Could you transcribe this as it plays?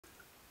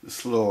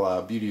This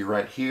little beauty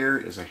right here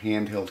is a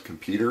handheld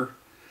computer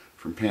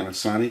from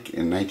Panasonic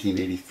in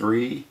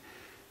 1983,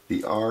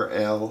 the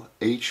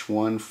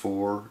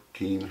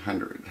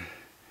RL-H1400.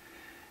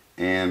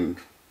 And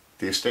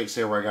the estate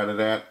sale where I got it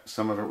at,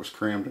 some of it was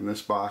crammed in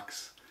this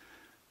box.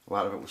 A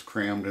lot of it was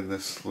crammed in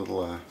this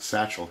little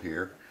satchel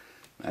here.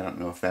 I don't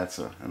know if that's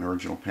an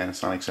original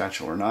Panasonic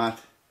satchel or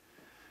not,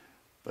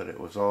 but it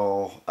was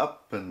all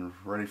up and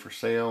ready for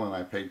sale, and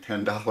I paid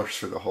 $10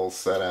 for the whole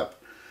setup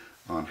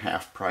on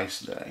half price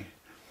day.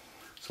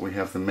 So we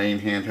have the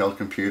main handheld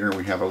computer.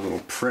 We have a little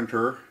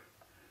printer,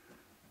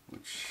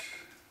 which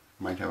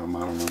might have a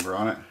model number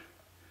on it.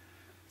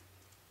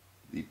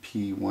 The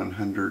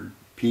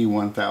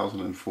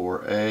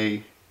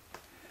P1004A,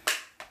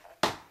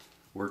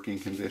 working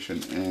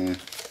condition,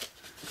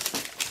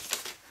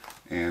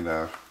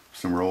 and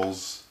some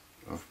rolls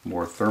of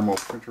more thermal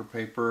printer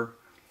paper.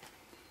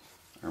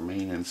 Our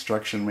main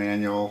instruction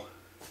manual.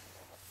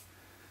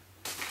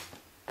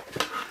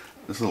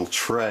 This little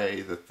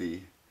tray that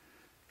the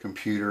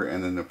computer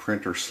and then the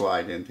printer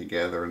slide in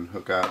together and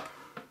hook up.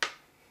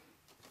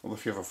 Well,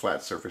 if you have a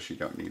flat surface, you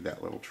don't need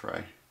that little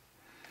tray.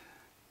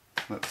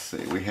 Let's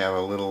see, we have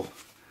a little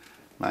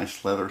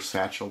nice leather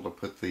satchel to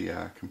put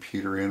the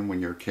computer in when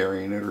you're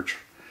carrying it or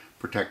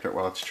protect it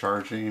while it's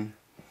charging.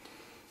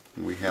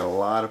 And we had a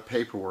lot of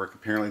paperwork.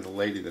 Apparently the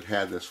lady that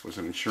had this was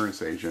an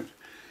insurance agent,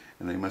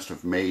 and they must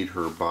have made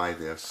her buy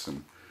this,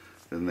 and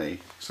then they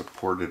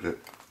supported it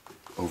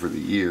over the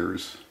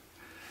years.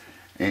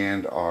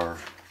 And our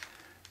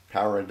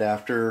power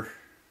adapter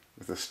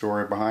with a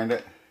story behind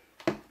it.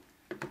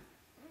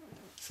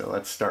 So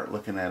let's start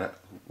looking at it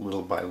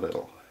little by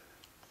little.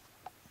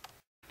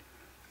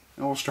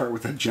 And we'll start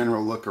with a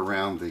general look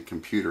around the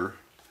computer.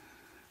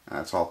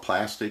 It's all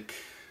plastic,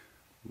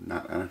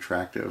 not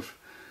unattractive.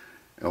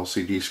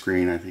 LCD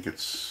screen, I think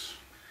it's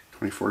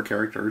 24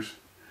 characters.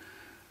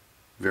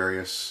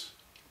 Various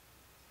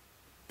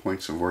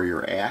points of where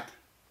you're at.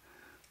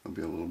 There'll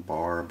be a little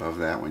bar above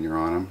that when you're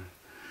on them.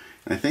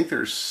 And I think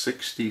there's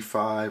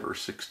 65 or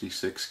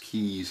 66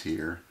 keys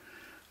here.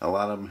 A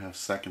lot of them have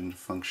second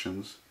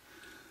functions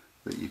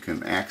that you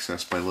can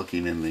access by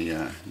looking in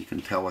the, you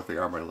can tell what they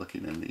are by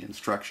looking in the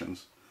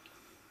instructions.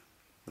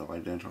 They'll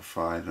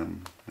identify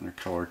them in a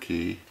color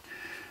key.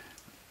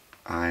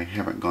 I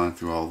haven't gone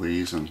through all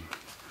these, and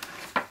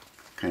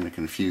kind of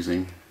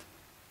confusing.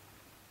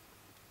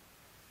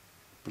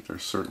 But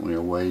there's certainly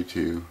a way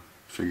to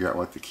figure out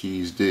what the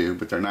keys do,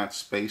 but they're not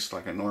spaced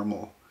like a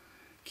normal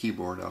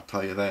keyboard, I'll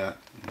tell you that.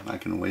 I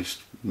can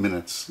waste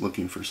minutes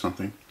looking for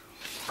something.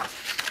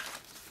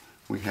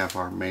 We have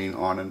our main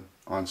on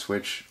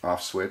switch,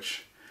 off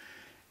switch,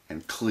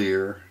 and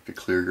clear to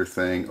clear your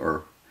thing,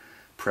 or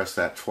press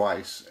that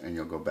twice and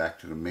you'll go back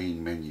to the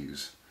main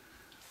menus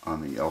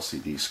on the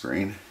LCD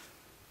screen.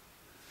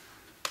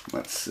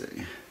 Let's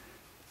see.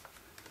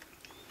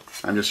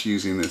 I'm just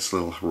using this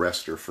little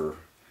rester for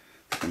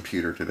the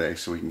computer today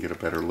so we can get a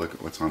better look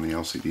at what's on the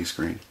LCD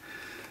screen.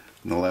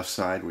 On the left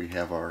side we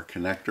have our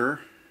connector.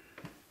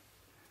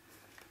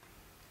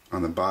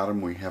 On the bottom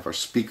we have a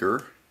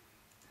speaker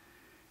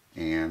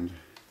and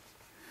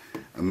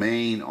a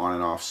main on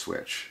and off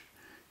switch.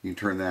 You can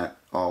turn that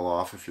all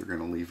off if you're going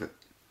to leave it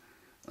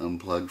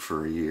unplugged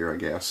for a year, I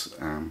guess.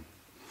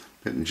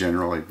 But in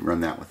general I'd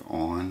run that with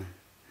on.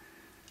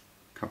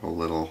 A couple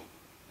little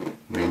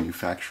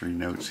manufacturing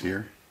notes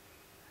here.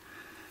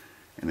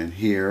 And then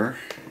here,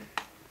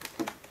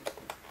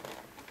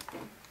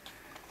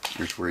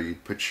 here's where you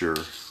put your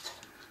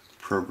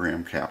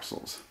program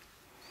capsules.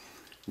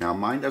 Now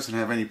mine doesn't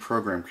have any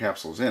program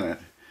capsules in it,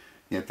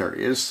 yet there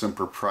is some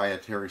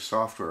proprietary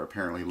software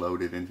apparently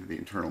loaded into the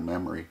internal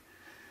memory.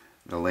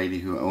 The lady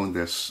who owned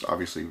this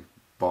obviously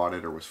bought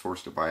it or was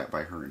forced to buy it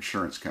by her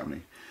insurance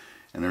company.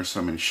 And there's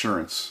some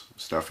insurance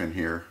stuff in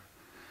here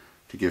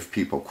to give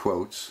people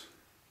quotes.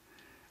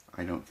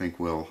 I don't think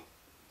we'll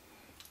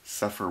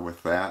suffer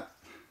with that.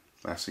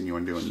 Last thing you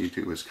want to do on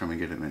YouTube is come and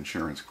get an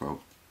insurance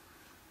quote.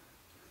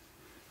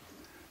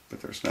 But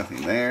there's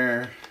nothing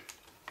there.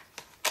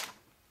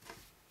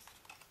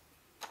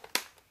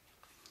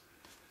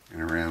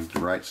 And around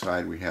the right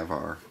side we have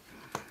our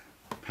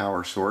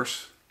power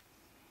source.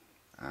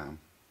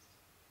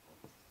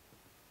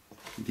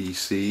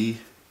 DC,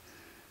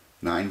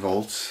 9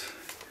 volts.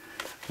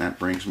 That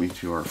brings me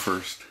to our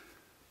first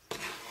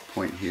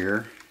point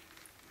here.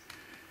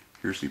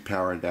 Here's the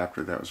power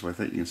adapter that was with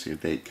it. You can see a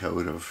date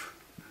code of,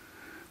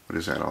 what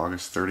is that,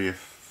 August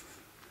 30th,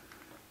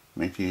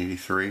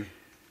 1983.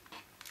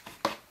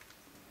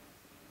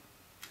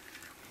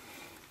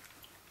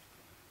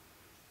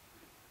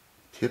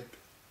 Tip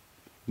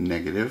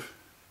negative,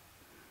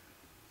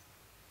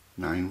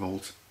 9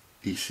 volts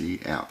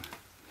DC out.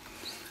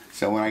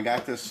 So when I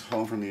got this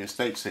home from the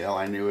estate sale,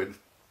 I knew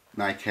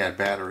Ni-Cad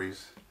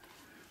batteries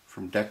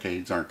from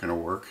decades aren't going to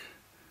work,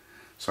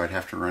 so I'd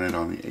have to run it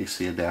on the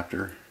AC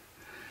adapter.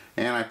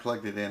 And I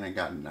plugged it in and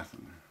got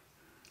nothing.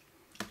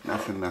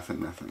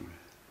 Nothing.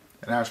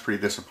 And I was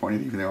pretty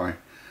disappointed, even though I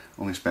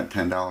only spent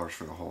 $10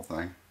 for the whole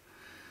thing.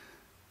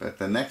 But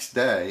the next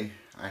day,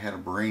 I had a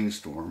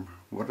brainstorm.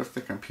 What if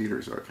the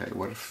computer's okay?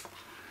 What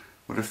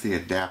if the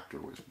adapter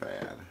was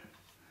bad?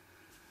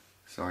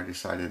 So I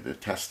decided to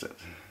test it.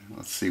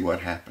 Let's see what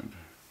happened.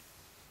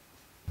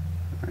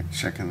 Alright,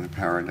 checking the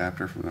power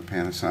adapter from the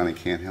Panasonic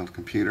handheld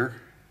computer.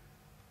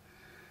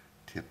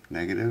 Tip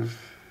negative.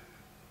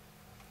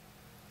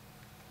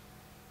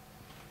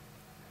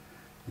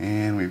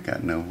 And we've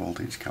got no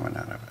voltage coming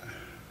out of it.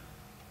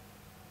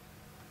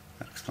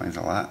 That explains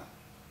a lot.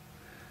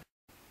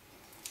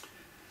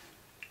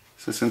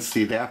 So since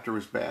the adapter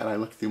was bad, I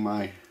looked through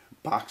my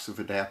box of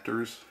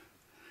adapters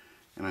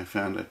and I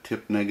found a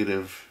tip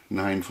negative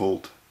 9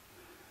 volt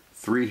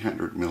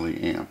 300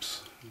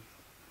 milliamps.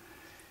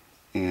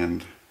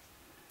 And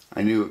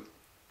I knew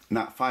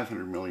not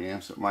 500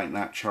 milliamps, it might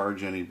not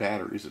charge any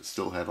batteries, it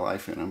still had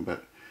life in them,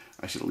 but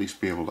I should at least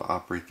be able to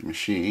operate the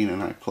machine,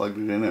 and I plugged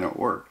it in and it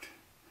worked.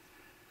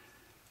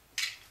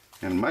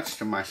 And much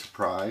to my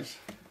surprise,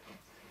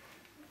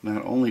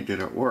 not only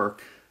did it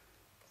work,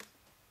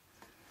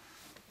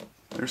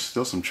 there's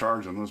still some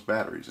charge on those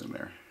batteries in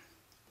there.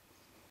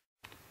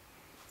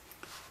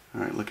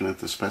 Alright, looking at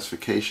the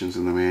specifications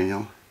in the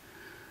manual.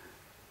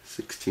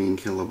 16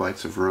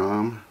 kilobytes of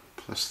ROM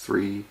plus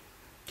 3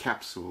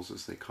 capsules,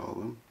 as they call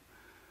them,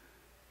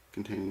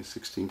 containing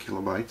 16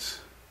 kilobytes.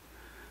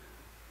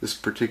 This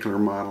particular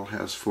model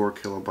has 4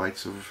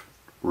 kilobytes of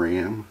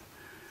RAM.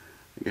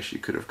 I guess you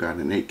could have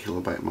gotten an 8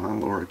 kilobyte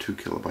model or a 2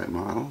 kilobyte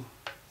model.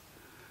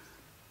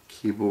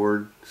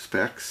 Keyboard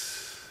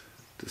specs,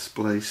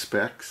 display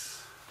specs.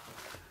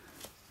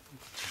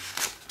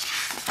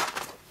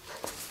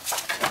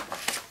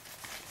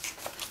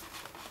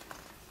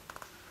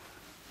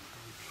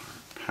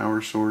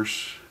 Power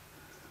source,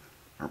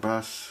 our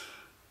bus,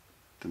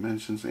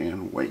 dimensions,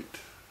 and weight.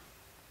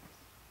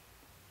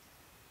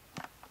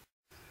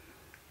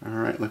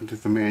 Alright, looking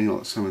at the manual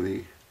at some of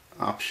the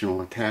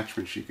optional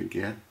attachments you could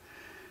get.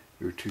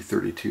 Your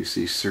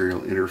 232C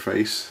serial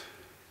interface.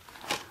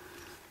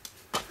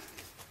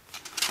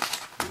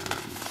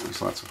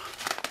 There's lots of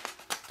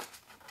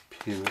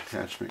pin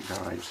attachment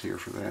guides here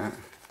for that.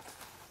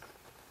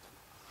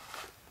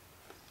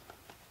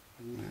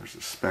 And there's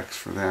the specs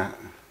for that.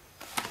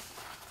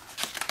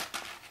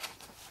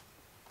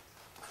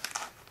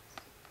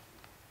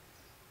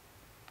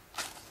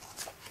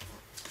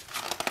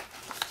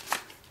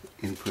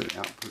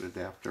 Input-output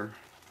adapter.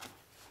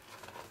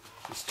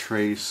 This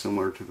tray is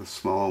similar to the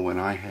small one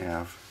I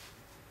have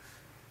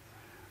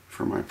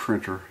for my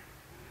printer.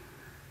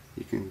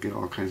 You can get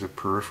all kinds of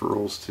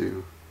peripherals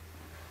to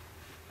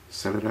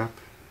set it up.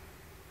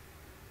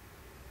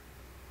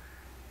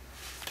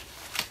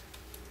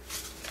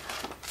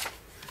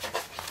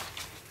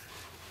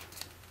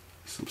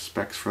 Some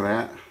specs for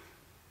that.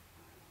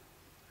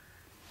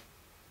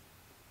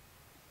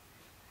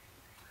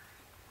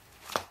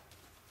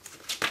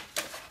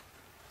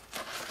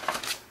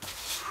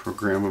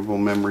 Programmable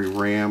memory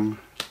RAM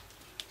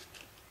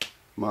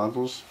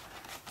modules.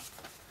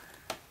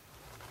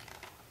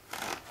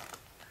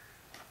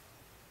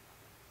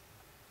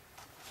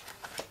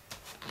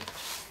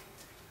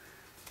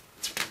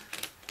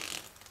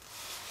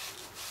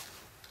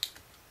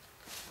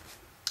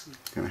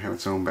 It's going to have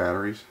its own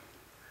batteries.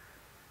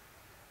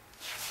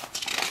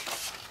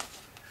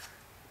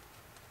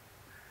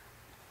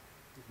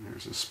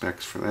 There's the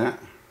specs for that.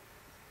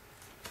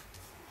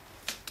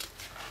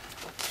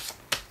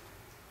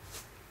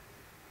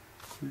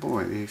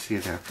 Boy, the AC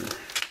adapter.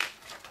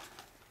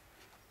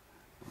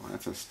 Well,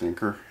 that's a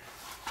stinker.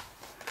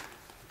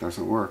 It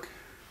doesn't work.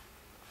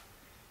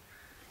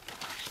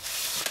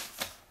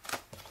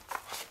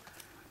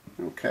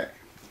 Okay.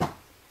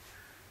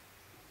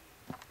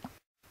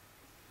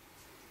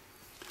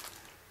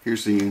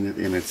 Here's the unit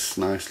in its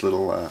nice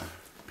little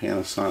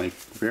Panasonic,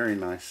 very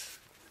nice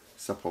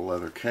supple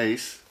leather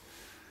case.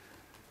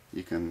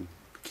 You can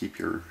keep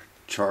your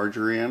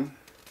charger in.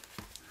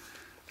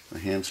 The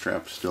hand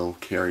strap still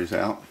carries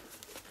out.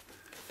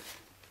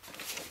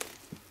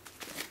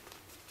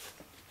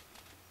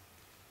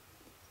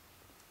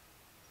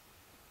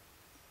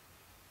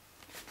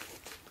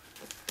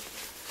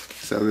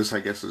 So this,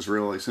 I guess, is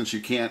really, since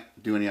you can't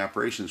do any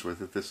operations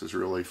with it, this is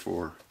really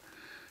for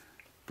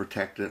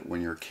protect it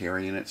when you're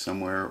carrying it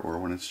somewhere or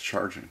when it's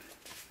charging.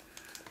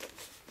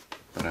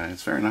 But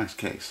it's a very nice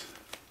case.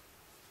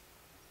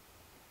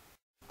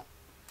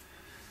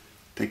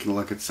 Taking a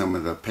look at some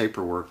of the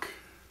paperwork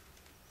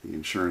the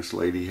insurance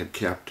lady had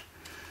kept.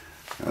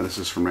 This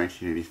is from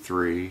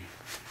 1983.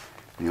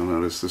 And you'll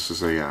notice this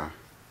is a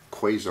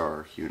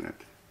Quasar unit,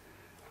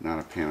 not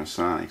a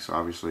Panasonic. So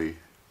obviously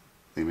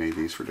they made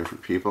these for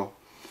different people.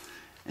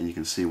 And you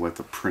can see what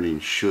the printing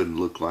should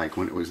look like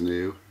when it was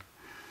new.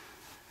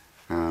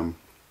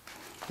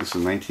 This is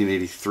a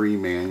 1983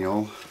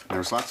 manual.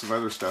 There's lots of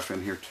other stuff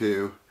in here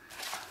too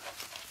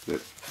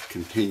that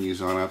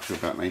continues on up to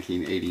about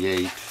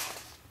 1988.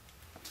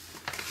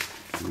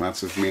 And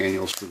lots of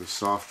manuals for the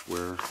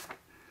software.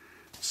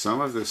 Some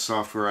of this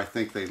software I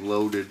think they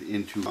loaded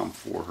into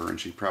for her, and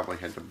she probably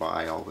had to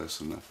buy all this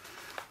in the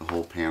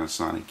whole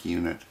Panasonic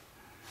unit.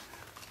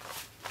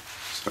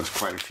 So it's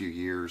quite a few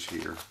years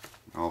here.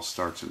 It all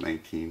starts in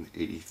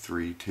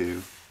 1983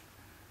 too.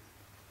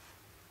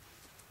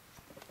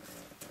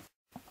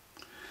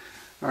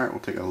 Alright, we'll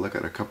take a look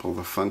at a couple of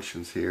the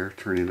functions here,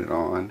 turning it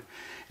on.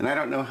 And I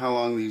don't know how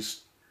long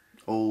these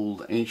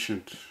old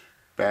ancient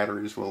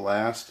batteries will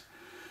last.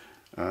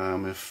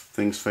 If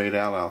things fade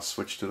out, I'll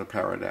switch to the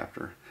power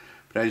adapter.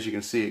 But as you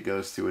can see, it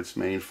goes through its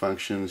main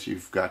functions.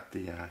 You've got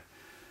the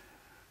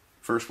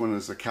first one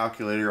is the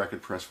calculator. I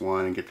could press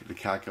 1 and get to the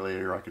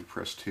calculator. I could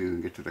press 2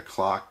 and get to the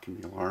clock and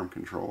the alarm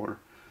controller.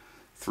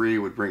 3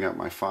 would bring up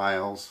my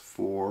files.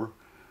 4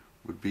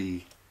 would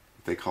be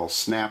what they call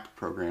snap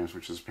programs,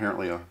 which is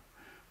apparently a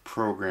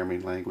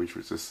programming language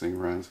which this thing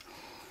runs.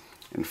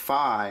 And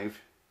 5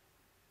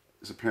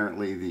 is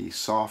apparently the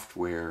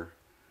software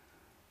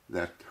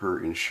that her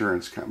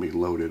insurance company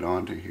loaded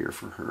onto here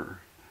for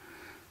her.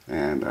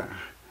 And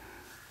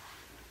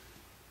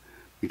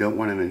we don't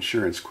want an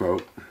insurance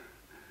quote,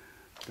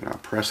 but I'll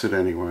press it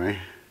anyway.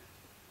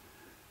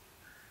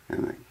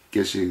 And it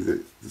gives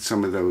you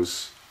some of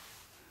those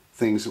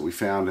things that we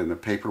found in the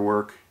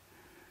paperwork,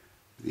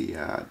 the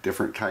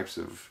different types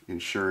of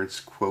insurance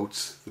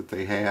quotes that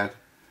they had.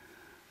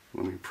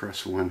 Let me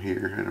press 1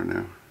 here, I don't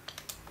know.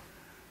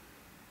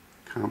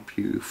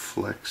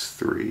 CompuFlex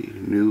 3,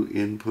 new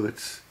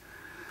inputs,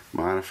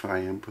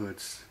 modify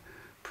inputs,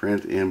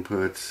 print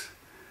inputs,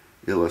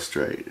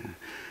 illustrate.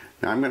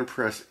 Now I'm going to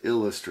press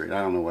illustrate.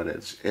 I don't know what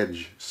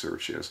edge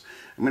search is.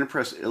 I'm going to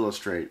press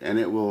illustrate, and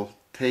it will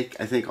take,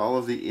 I think, all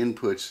of the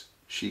inputs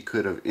she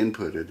could have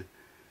inputted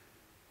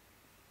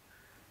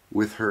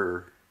with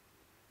her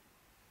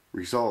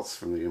results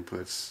from the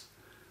inputs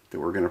that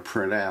we're going to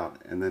print out,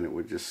 and then it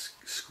would just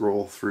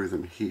scroll through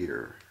them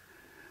here.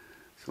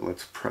 So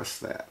let's press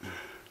that.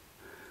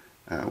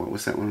 What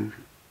was that one?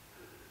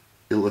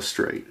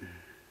 Illustrate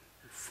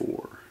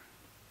 4.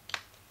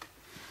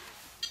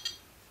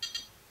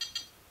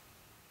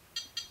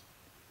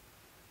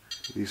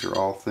 These are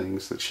all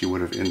things that she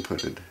would have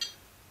inputted,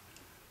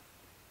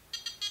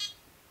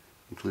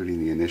 including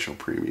the initial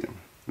premium.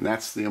 And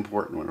that's the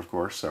important one, of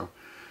course, so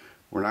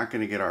we're not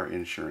going to get our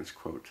insurance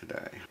quote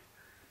today.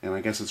 And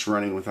I guess it's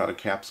running without a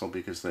capsule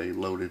because they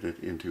loaded it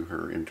into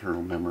her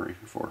internal memory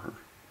for her.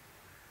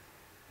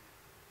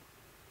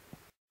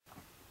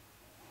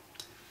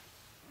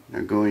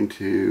 Now going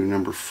to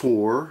number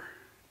 4,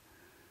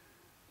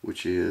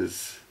 which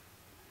is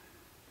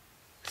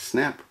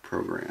snap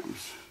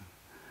programs.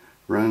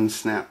 Run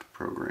snap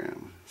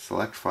program.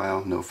 Select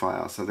file, no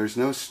file. So there's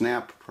no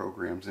snap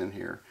programs in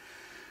here.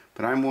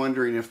 But I'm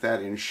wondering if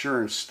that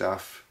insurance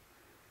stuff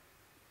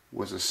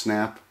was a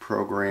snap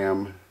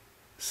program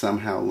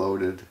somehow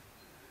loaded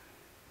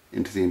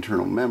into the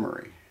internal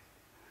memory.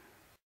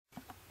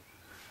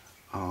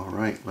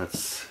 Alright,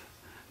 let's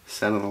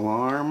set an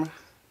alarm.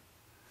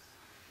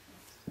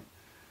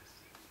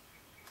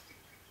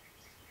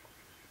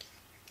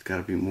 It's got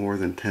to be more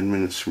than 10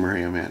 minutes from where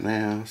I am at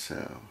now,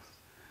 so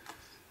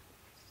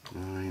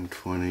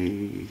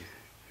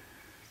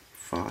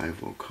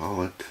 9:25 we'll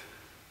call it.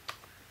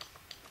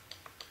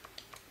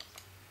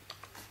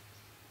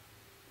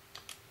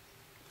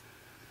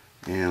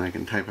 And I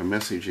can type a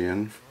message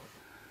in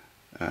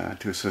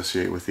to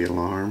associate with the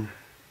alarm.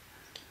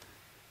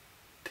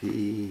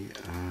 TI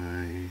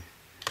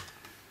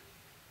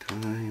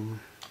time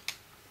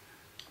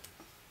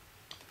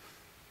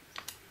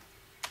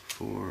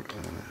for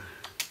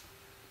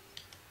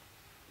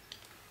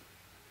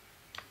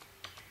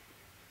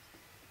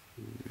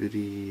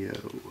video.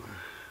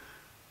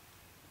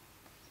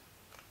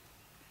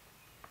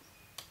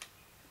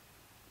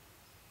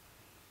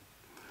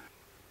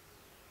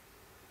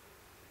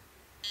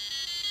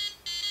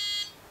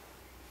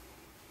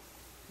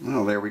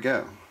 Well, there we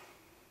go.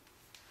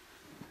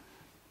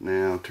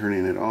 Now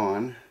turning it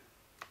on,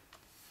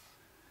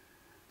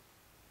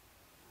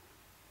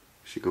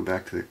 should go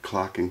back to the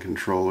clock and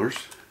controllers,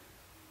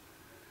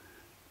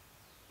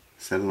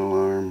 set an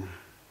alarm,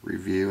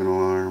 review an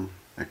alarm,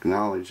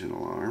 acknowledge an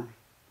alarm,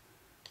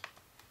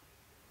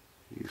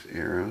 use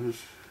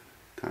arrows,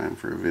 time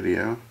for a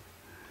video,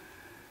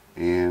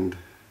 and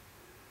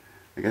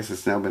I guess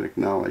it's now been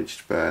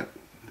acknowledged, but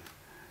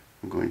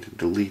I'm going to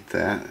delete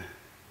that.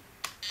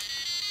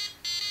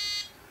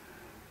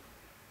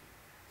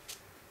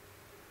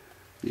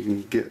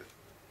 You can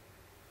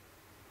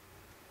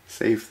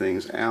save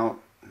things out,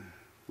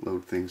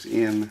 load things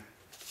in.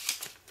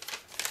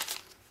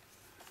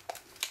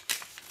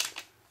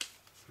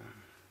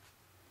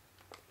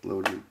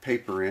 Loading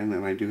paper in,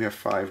 and I do have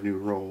 5 new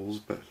rolls,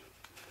 but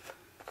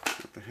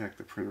what the heck,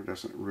 the printer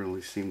doesn't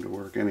really seem to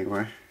work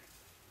anyway,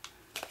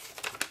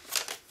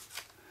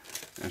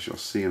 as you'll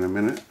see in a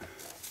minute.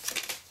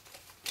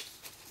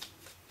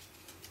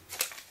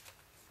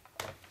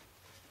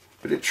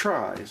 But it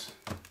tries.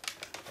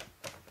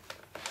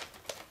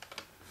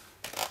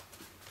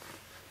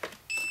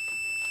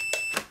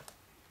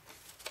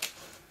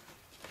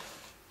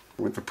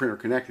 With the printer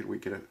connected, we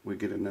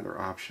get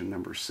another option,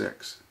 number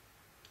 6,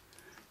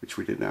 which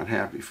we did not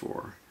have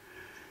before.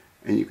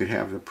 And you could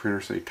have the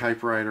printer say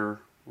typewriter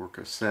or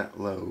cassette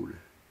load.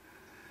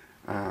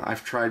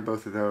 I've tried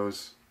both of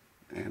those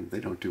and they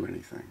don't do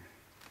anything.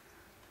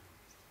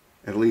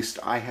 At least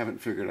I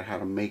haven't figured out how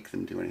to make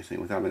them do anything.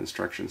 Without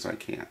instructions, I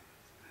can't.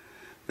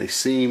 They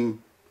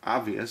seem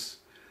obvious.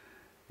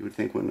 You would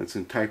think when it's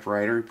in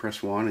typewriter, you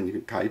press 1 and you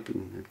can type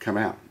and it'd come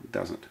out. It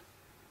doesn't.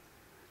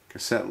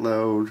 Cassette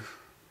load.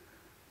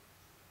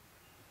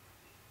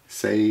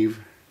 Save.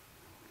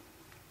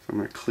 So I'm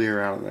going to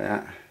clear out of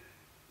that.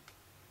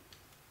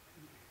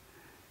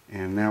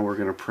 And now we're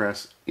going to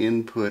press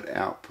input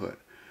output.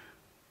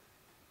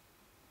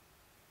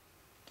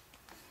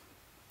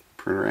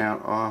 Printer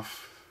out,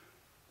 off.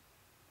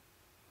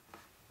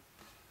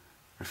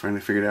 I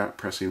finally figured out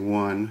pressing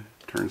 1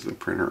 turns the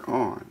printer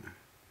on.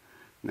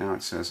 Now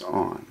it says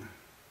on.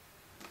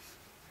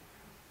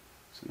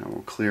 So now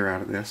we'll clear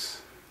out of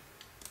this.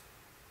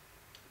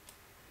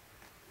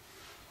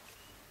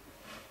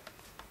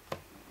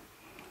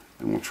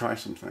 And we'll try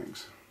some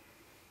things.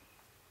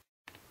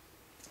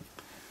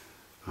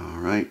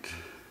 Alright.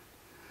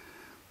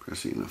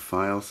 Pressing the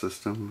file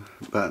system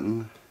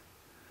button.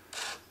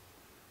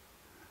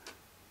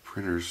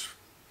 Printer's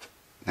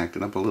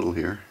acting up a little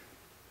here.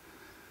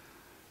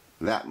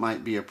 That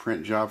might be a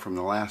print job from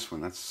the last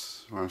one.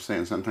 That's what I'm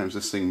saying. Sometimes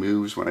this thing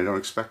moves when I don't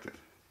expect it.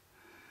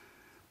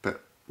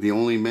 But the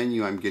only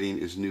menu I'm getting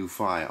is new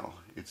file.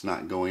 It's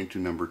not going to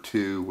number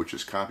 2, which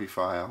is copy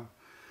file,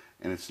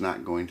 and it's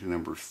not going to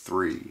number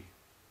 3,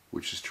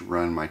 which is to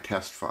run my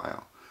test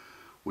file,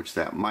 which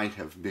that might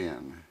have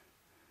been.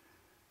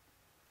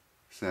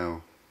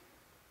 So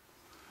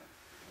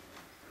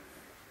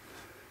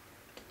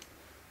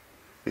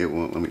it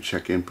won't let me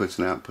check inputs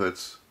and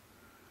outputs.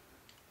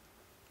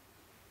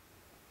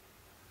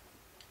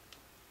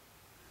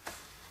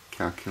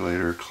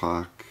 Calculator,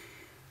 clock,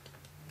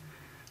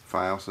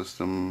 file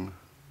system,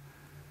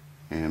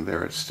 and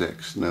there it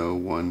sticks. No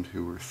 1,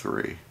 2, or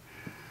 3.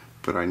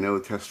 But I know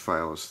test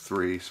file is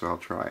 3, so I'll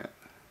try it.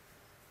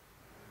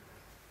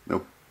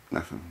 Nope,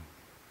 nothing.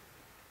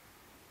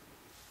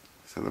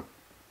 So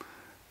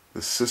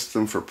the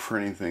system for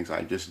printing things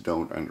I just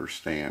don't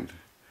understand.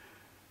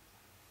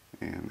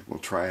 And we'll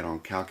try it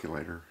on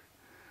calculator.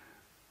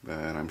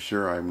 But I'm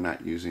sure I'm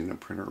not using the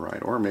printer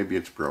right, or maybe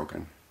it's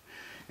broken.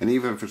 And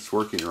even if it's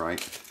working right,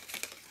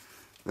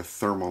 the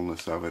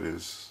thermalness of it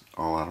is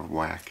all out of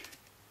whack.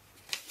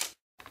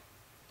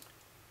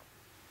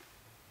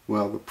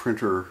 Well, the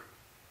printer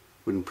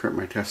wouldn't print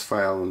my test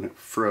file and it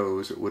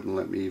froze. It wouldn't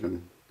let me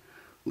even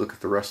look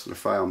at the rest of the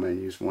file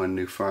menus. 1,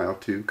 new file,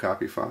 2,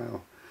 copy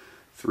file,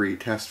 3,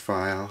 test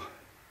file.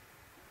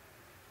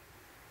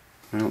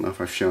 I don't know if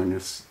I've shown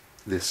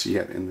this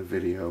yet in the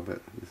video,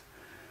 but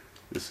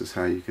this is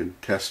how you can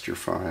test your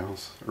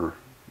files or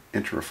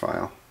enter a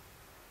file.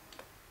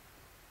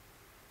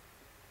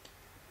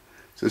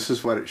 So this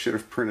is what it should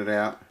have printed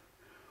out,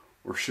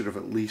 or should have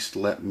at least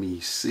let me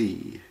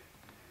see,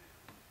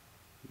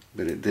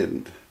 but it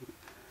didn't.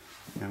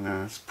 And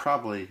it's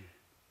probably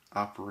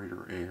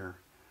operator error.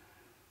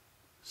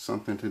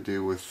 Something to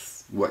do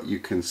with what you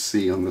can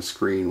see on the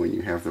screen when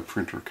you have the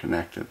printer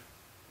connected.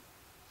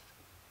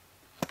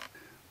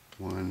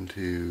 1,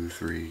 2,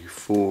 3,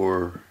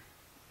 4.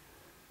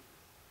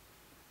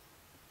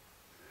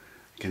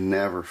 I can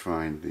never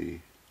find the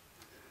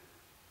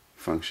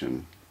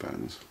function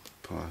buttons.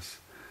 Plus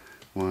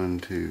 1,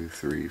 2,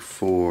 3,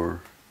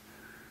 4,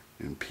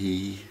 and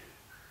P.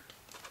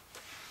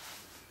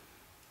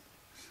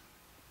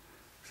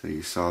 So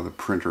you saw the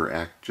printer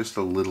act just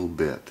a little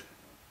bit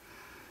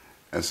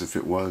as if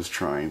it was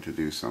trying to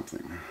do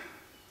something.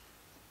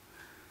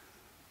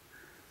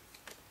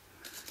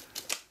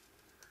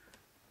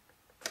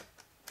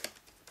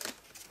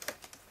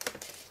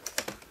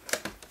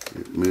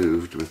 It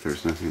moved, but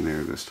there's nothing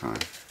there this time.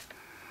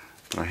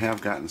 But I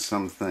have gotten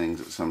some things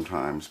at some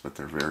times, but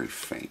they're very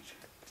faint.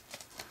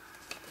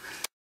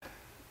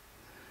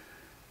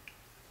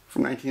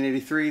 From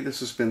 1983, this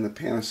has been the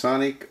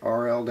Panasonic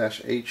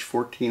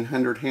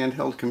RL-H1400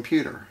 handheld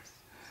computer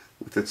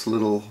with its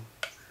little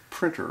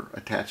printer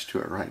attached to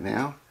it right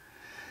now.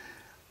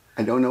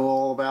 I don't know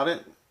all about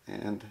it,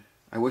 and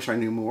I wish I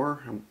knew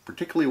more,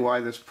 particularly why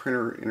this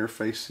printer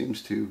interface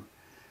seems to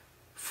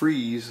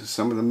freeze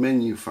some of the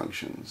menu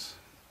functions.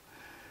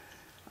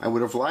 I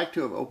would have liked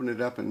to have opened it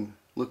up and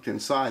looked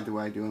inside the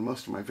way I do in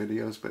most of my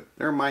videos, but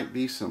there might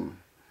be some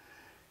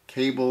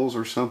cables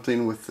or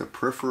something with the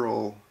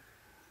peripheral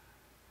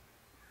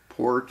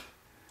port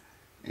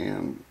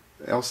and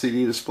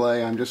LCD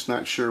display. I'm just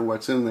not sure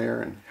what's in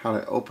there and how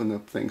to open the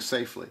thing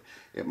safely.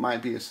 It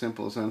might be as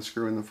simple as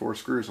unscrewing the 4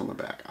 screws on the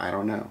back. I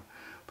don't know,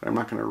 but I'm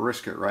not going to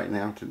risk it right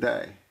now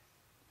today.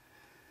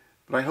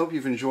 But I hope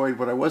you've enjoyed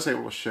what I was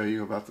able to show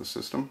you about the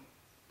system.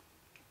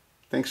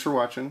 Thanks for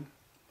watching,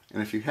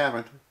 and if you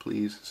haven't,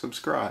 please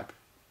subscribe.